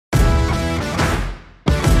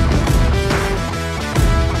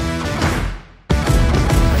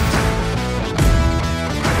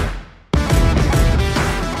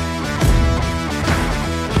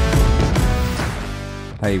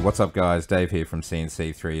Hey, what's up guys? Dave here from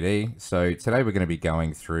CNC3D. So today we're going to be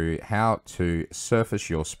going through how to surface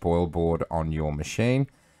your spoil board on your machine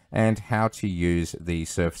and how to use the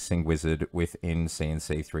surfacing wizard within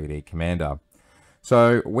CNC3D Commander.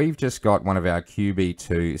 So we've just got one of our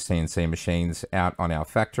QB2 CNC machines out on our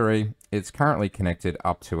factory. It's currently connected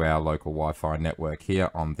up to our local Wi-Fi network here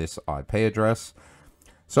on this IP address.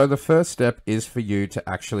 So the first step is for you to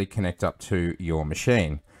actually connect up to your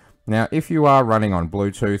machine. Now, if you are running on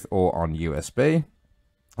Bluetooth or on USB,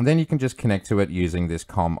 then you can just connect to it using this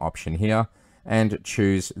COM option here and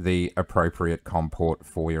choose the appropriate COM port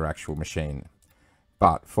for your actual machine.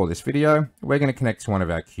 But for this video, we're going to connect to one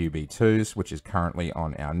of our QB2s, which is currently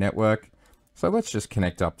on our network. So let's just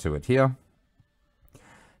connect up to it here.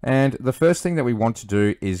 And the first thing that we want to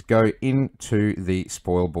do is go into the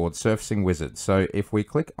spoil board surfacing wizard. So if we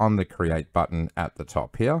click on the create button at the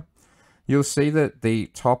top here, you'll see that the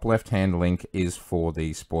top left-hand link is for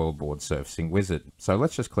the spoil board surfacing wizard. So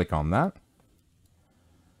let's just click on that.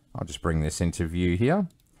 I'll just bring this into view here.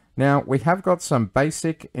 Now we have got some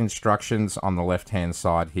basic instructions on the left-hand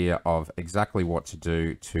side here of exactly what to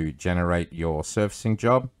do to generate your surfacing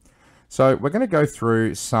job. So we're going to go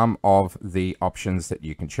through some of the options that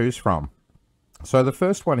you can choose from. So the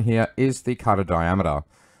first one here is the cutter diameter.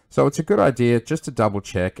 So it's a good idea just to double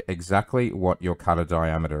check exactly what your cutter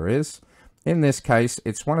diameter is. In this case,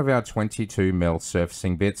 it's one of our 22mm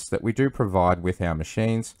surfacing bits that we do provide with our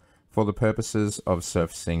machines for the purposes of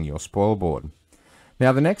surfacing your spoil board.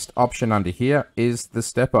 Now the next option under here is the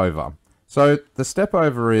step over. So the step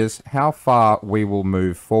over is how far we will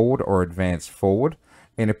move forward or advance forward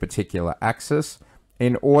in a particular axis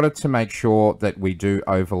in order to make sure that we do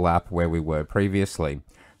overlap where we were previously.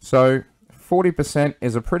 So 40%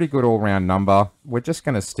 is a pretty good all-round number. We're just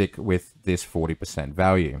going to stick with this 40%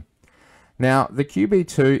 value. Now the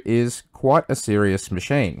QB2 is quite a serious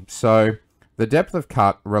machine. So the depth of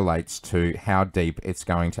cut relates to how deep it's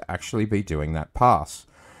going to actually be doing that pass.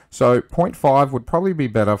 So 0.5 would probably be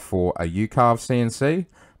better for a U-carve CNC,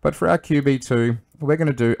 but for our QB2, we're going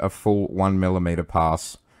to do a full 1mm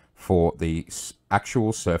pass for the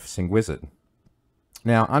actual surfacing wizard.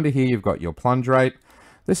 Now under here you've got your plunge rate.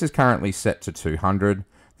 This is currently set to 200.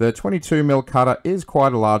 The 22mm cutter is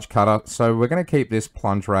quite a large cutter, so we're going to keep this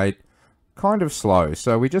plunge rate kind of slow.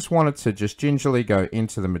 So we just want it to just gingerly go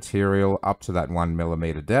into the material up to that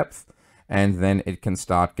 1mm depth, and then it can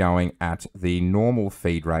start going at the normal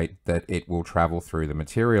feed rate that it will travel through the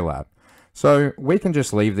material at. So we can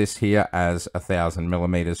just leave this here as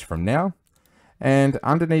 1000mm from now. And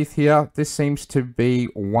underneath here, this seems to be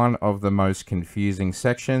one of the most confusing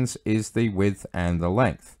sections, is the width and the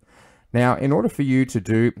length. Now, in order for you to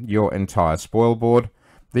do your entire spoil board,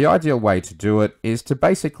 the ideal way to do it is to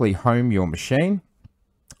basically home your machine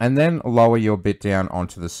and then lower your bit down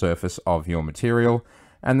onto the surface of your material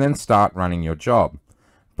and then start running your job.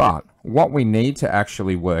 But what we need to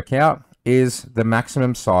actually work out is the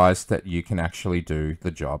maximum size that you can actually do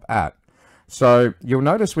the job at. So you'll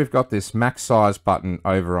notice we've got this max size button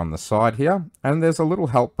over on the side here, and there's a little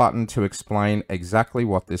help button to explain exactly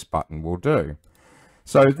what this button will do.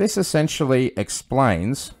 So this essentially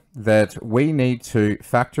explains that we need to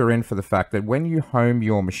factor in for the fact that when you home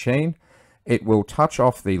your machine, it will touch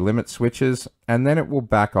off the limit switches and then it will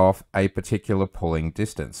back off a particular pulling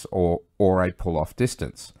distance or a pull-off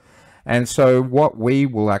distance. And so what we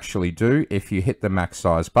will actually do if you hit the max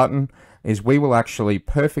size button is we will actually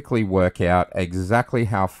perfectly work out exactly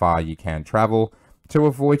how far you can travel to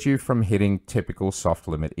avoid you from hitting typical soft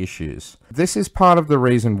limit issues. This is part of the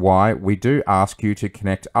reason why we do ask you to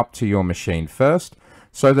connect up to your machine first,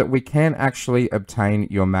 so that we can actually obtain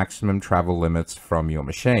your maximum travel limits from your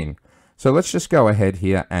machine. So let's just go ahead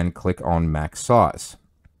here and click on max size.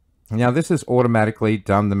 Now this has automatically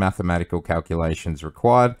done the mathematical calculations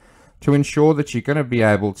required to ensure that you're going to be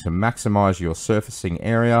able to maximize your surfacing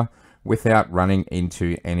area without running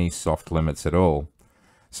into any soft limits at all.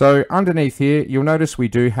 So underneath here, you'll notice we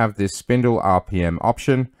do have this Spindle Rpm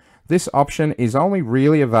option. This option is only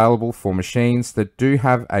really available for machines that do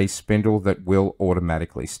have a spindle that will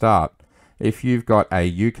automatically start. If you've got a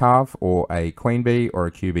U-carve or a Queen Bee or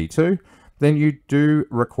a QB2, then you do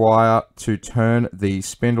require to turn the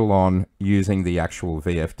spindle on using the actual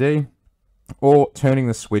VFD or turning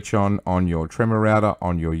the switch on your trimmer router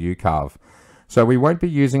on your U-carve. So we won't be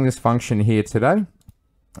using this function here today.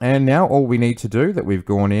 And now all we need to do, that we've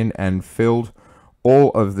gone in and filled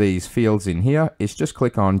all of these fields in here, is just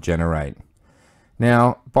click on generate.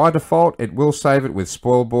 Now by default it will save it with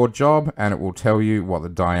spoil board job and it will tell you what the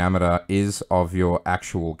diameter is of your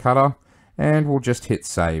actual cutter, and we'll just hit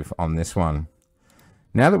save on this one.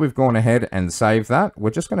 Now that we've gone ahead and saved that, we're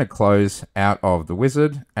just going to close out of the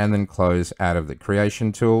wizard and then close out of the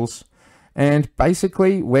creation tools. And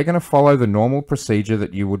basically, we're going to follow the normal procedure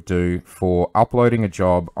that you would do for uploading a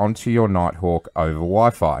job onto your Nighthawk over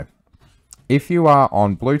Wi-Fi. If you are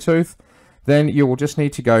on Bluetooth, then you will just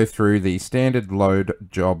need to go through the standard load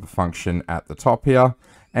job function at the top here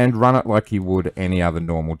and run it like you would any other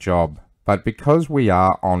normal job. But because we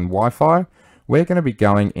are on Wi-Fi, we're going to be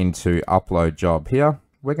going into upload job here.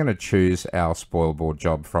 We're going to choose our spoilboard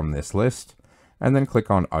job from this list and then click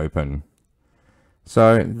on open.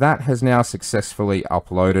 So that has now successfully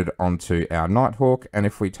uploaded onto our Nighthawk. And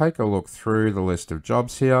if we take a look through the list of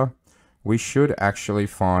jobs here, we should actually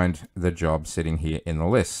find the job sitting here in the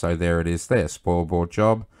list. So there it is there, spoilboard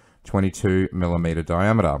job, 22mm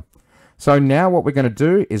diameter. So now what we're going to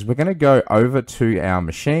do is we're going to go over to our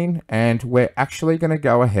machine and we're actually going to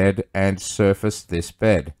go ahead and surface this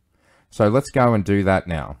bed. So let's go and do that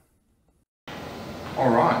now.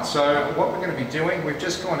 Alright, so what we're going to be doing, we've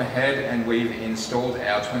just gone ahead and we've installed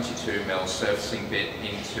our 22mm surfacing bit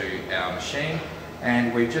into our machine,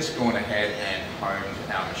 and we've just gone ahead and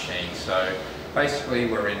homed our machine. So basically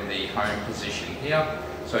we're in the home position here.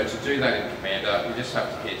 So to do that in Commander, you just have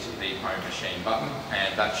to hit the home machine button,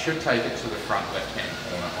 and that should take it to the front left-hand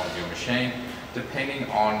corner of your machine, depending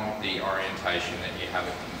on the orientation that you have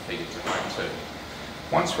it configured to home to.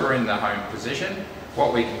 Once we're in the home position,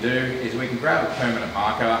 what we can do is we can grab a permanent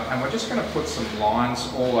marker and we're just going to put some lines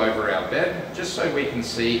all over our bed just so we can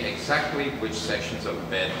see exactly which sections of the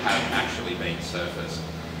bed have actually been surfaced.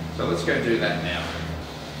 So let's go do that now.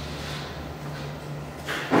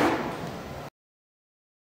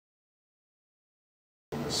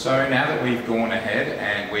 So now that we've gone ahead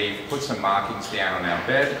and we've put some markings down on our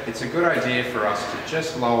bed, it's a good idea for us to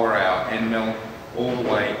just lower our end mill all the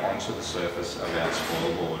way onto the surface of our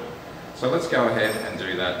spoilboard. So let's go ahead and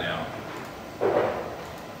do that now.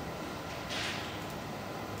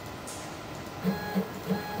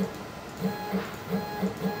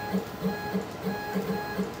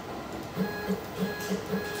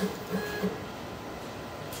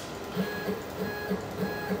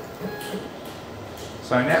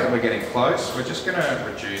 So now that we're getting close, we're just going to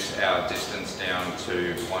reduce our distance down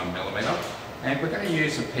to 1mm, and we're going to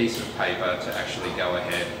use a piece of paper to actually go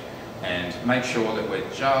ahead and make sure that we're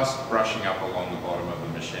just brushing up along the bottom of the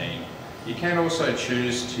machine. You can also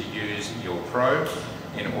choose to use your probe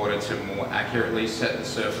in order to more accurately set the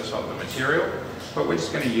surface of the material, but we're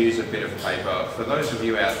just going to use a bit of paper for those of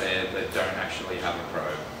you out there that don't actually have a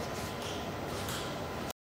probe.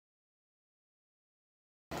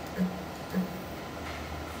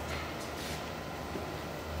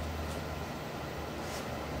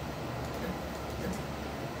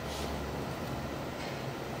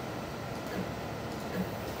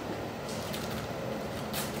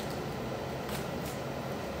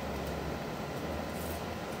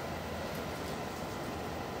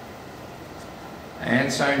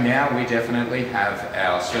 And so now we definitely have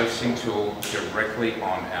our surfacing tool directly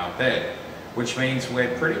on our bed, which means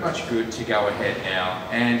we're pretty much good to go ahead now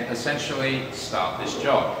and essentially start this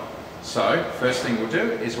job. So first thing we'll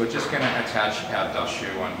do is we're just going to attach our dust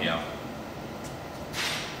shoe on here.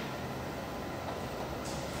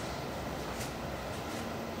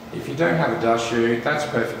 If you don't have a dust shoe, that's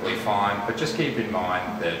perfectly fine, but just keep in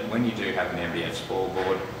mind that when you do have an MDF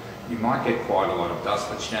spoilboard, you might get quite a lot of dust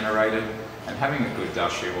that's generated, and having a good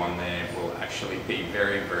dust shoe on there will actually be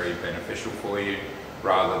very, very beneficial for you,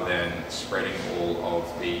 rather than spreading all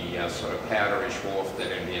of the sort of powderish warp that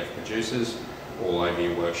MDF produces all over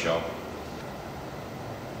your workshop.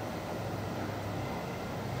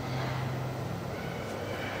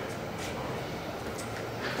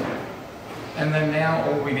 And then now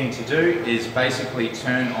all we need to do is basically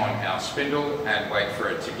turn on our spindle and wait for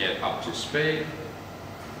it to get up to speed.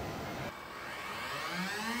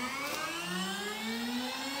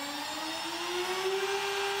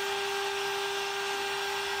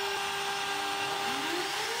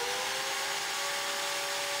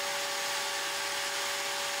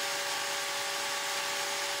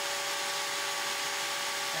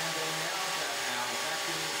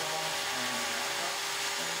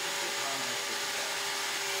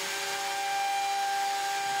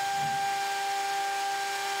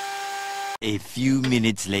 A few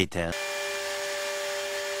minutes later.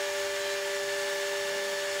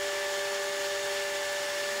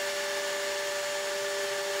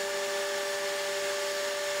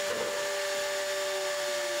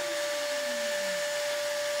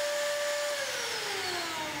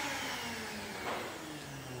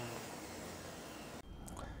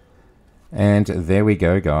 And there we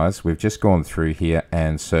go, guys. We've just gone through here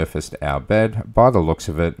and surfaced our bed. By the looks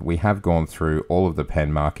of it, we have gone through all of the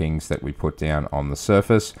pen markings that we put down on the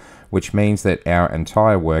surface, which means that our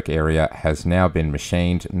entire work area has now been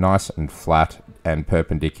machined nice and flat and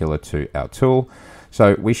perpendicular to our tool.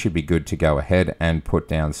 So we should be good to go ahead and put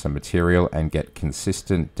down some material and get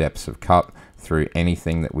consistent depths of cut through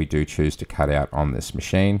anything that we do choose to cut out on this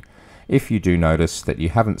machine. If you do notice that you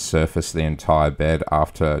haven't surfaced the entire bed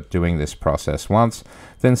after doing this process once,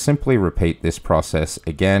 then simply repeat this process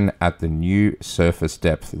again at the new surface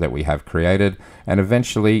depth that we have created, and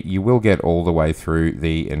eventually you will get all the way through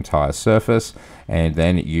the entire surface, and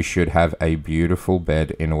then you should have a beautiful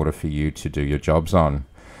bed in order for you to do your jobs on.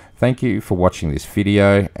 Thank you for watching this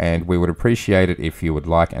video, and we would appreciate it if you would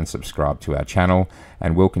like and subscribe to our channel,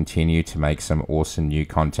 and we'll continue to make some awesome new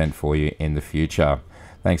content for you in the future.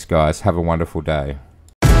 Thanks guys, have a wonderful day.